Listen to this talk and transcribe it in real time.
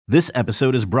This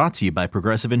episode is brought to you by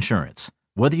Progressive Insurance.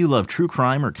 Whether you love true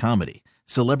crime or comedy,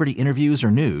 celebrity interviews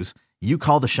or news, you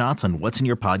call the shots on what's in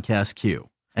your podcast queue.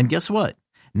 And guess what?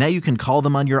 Now you can call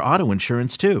them on your auto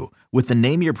insurance too with the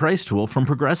Name Your Price tool from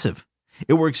Progressive.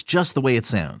 It works just the way it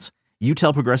sounds. You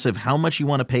tell Progressive how much you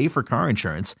want to pay for car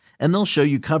insurance, and they'll show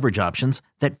you coverage options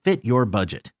that fit your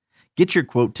budget. Get your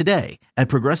quote today at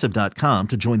Progressive.com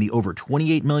to join the over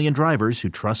 28 million drivers who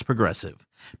trust Progressive.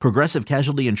 Progressive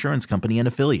Casualty Insurance Company and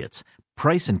Affiliates.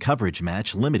 Price and coverage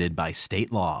match limited by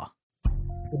state law.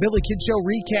 The Billy Kid Show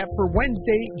recap for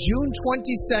Wednesday, June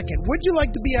 22nd. Would you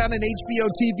like to be on an HBO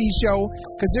TV show?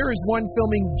 Because there is one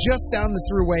filming just down the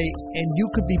thruway, and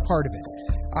you could be part of it.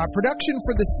 Production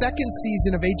for the second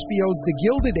season of HBO's The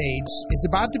Gilded Age is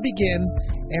about to begin,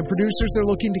 and producers are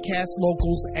looking to cast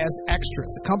locals as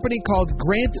extras. A company called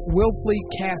Grant Wilfley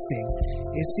Casting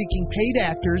is seeking paid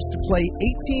actors to play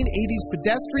 1880s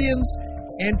pedestrians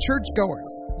and churchgoers.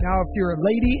 Now, if you're a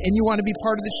lady and you want to be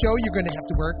part of the show, you're going to have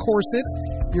to wear a corset.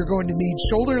 You're going to need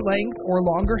shoulder length or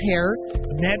longer hair,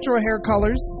 natural hair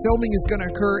colors. Filming is going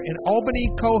to occur in Albany,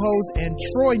 Cohoes, and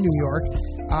Troy, New York,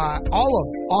 all of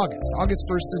August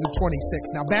 1st through the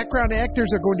 26th. Now, background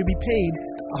actors are going to be paid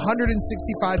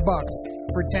 $165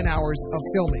 for 10 hours of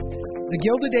filming. The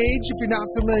Gilded Age, if you're not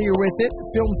familiar with it,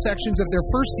 filmed sections of their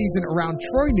first season around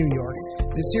Troy, New York.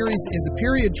 The series is a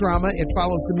period drama. It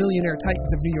follows the millionaire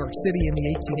titans of New York City in the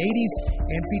 1880s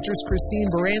and features Christine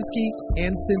Baranski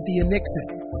and Cynthia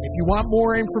Nixon. If you want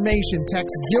more information,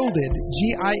 text GILDED,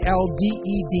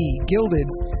 G-I-L-D-E-D, GILDED,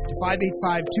 to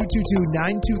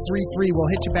 585-222-9233.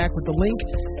 We'll hit you back with the link.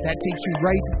 That takes you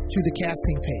right to the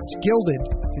casting page. GILDED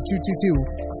to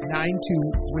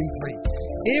 222-9233.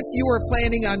 If you are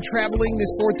planning on traveling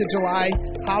this 4th of July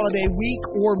holiday week,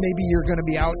 or maybe you're going to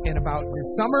be out and about this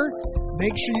summer,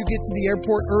 make sure you get to the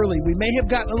airport early. We may have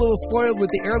gotten a little spoiled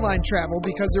with the airline travel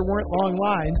because there weren't long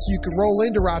lines, so you could roll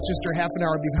into Rochester half an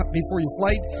hour before your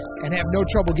flight and have no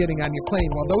trouble getting on your plane.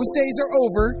 Well, those days are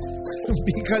over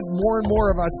because more and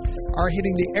more of us are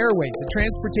hitting the airways. The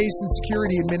Transportation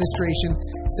Security Administration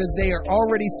says they are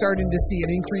already starting to see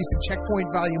an increase in checkpoint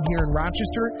volume here in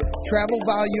Rochester. Travel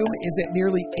volume is at nearly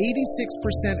 86%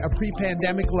 of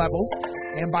pre-pandemic levels,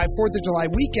 and by 4th of July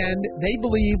weekend, they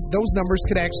believe those numbers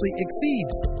could actually exceed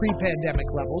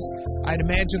pre-pandemic levels. I'd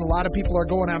imagine a lot of people are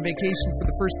going on vacation for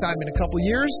the first time in a couple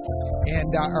years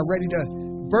and are ready to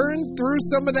burn through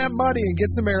some of that money and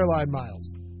get some airline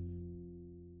miles.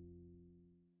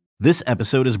 This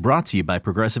episode is brought to you by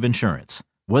Progressive Insurance.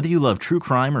 Whether you love true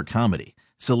crime or comedy,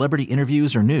 celebrity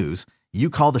interviews or news, you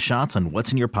call the shots on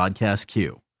what's in your podcast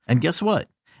queue. And guess what?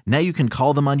 Now you can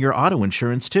call them on your auto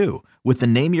insurance too with the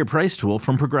Name Your Price tool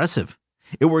from Progressive.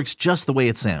 It works just the way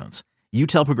it sounds. You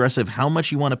tell Progressive how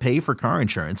much you want to pay for car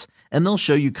insurance, and they'll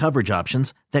show you coverage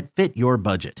options that fit your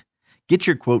budget. Get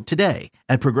your quote today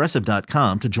at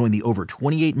Progressive.com to join the over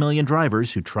 28 million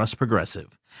drivers who trust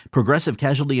Progressive. Progressive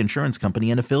Casualty Insurance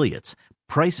Company and Affiliates.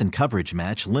 Price and coverage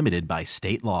match limited by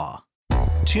state law.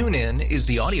 TuneIn is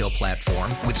the audio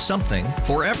platform with something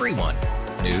for everyone.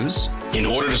 News. In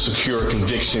order to secure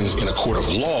convictions in a court of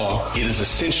law, it is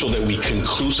essential that we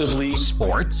conclusively.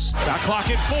 Sports. Got clock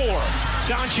at 4.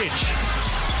 Doncic.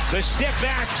 The step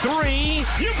back 3.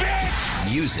 You bet.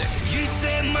 Music. You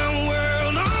set my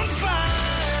world on fire.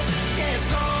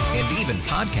 Yes, and even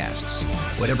podcasts.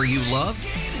 Whatever you love,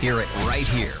 hear it right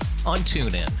here on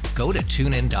TuneIn. Go to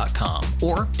TuneIn.com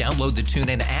or download the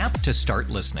TuneIn app to start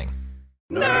listening.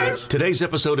 Nerds. Today's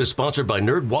episode is sponsored by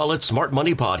NerdWallet's Smart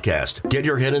Money Podcast. Get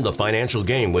your head in the financial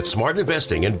game with smart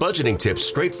investing and budgeting tips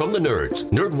straight from the nerds.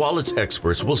 NerdWallet's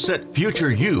experts will set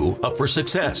future you up for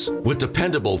success with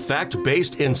dependable,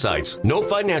 fact-based insights. No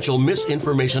financial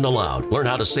misinformation allowed. Learn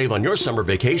how to save on your summer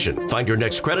vacation, find your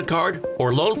next credit card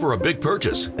or loan for a big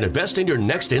purchase, and invest in your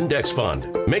next index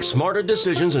fund. Make smarter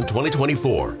decisions in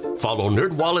 2024. Follow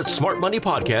NerdWallet's Smart Money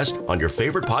Podcast on your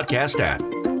favorite podcast app.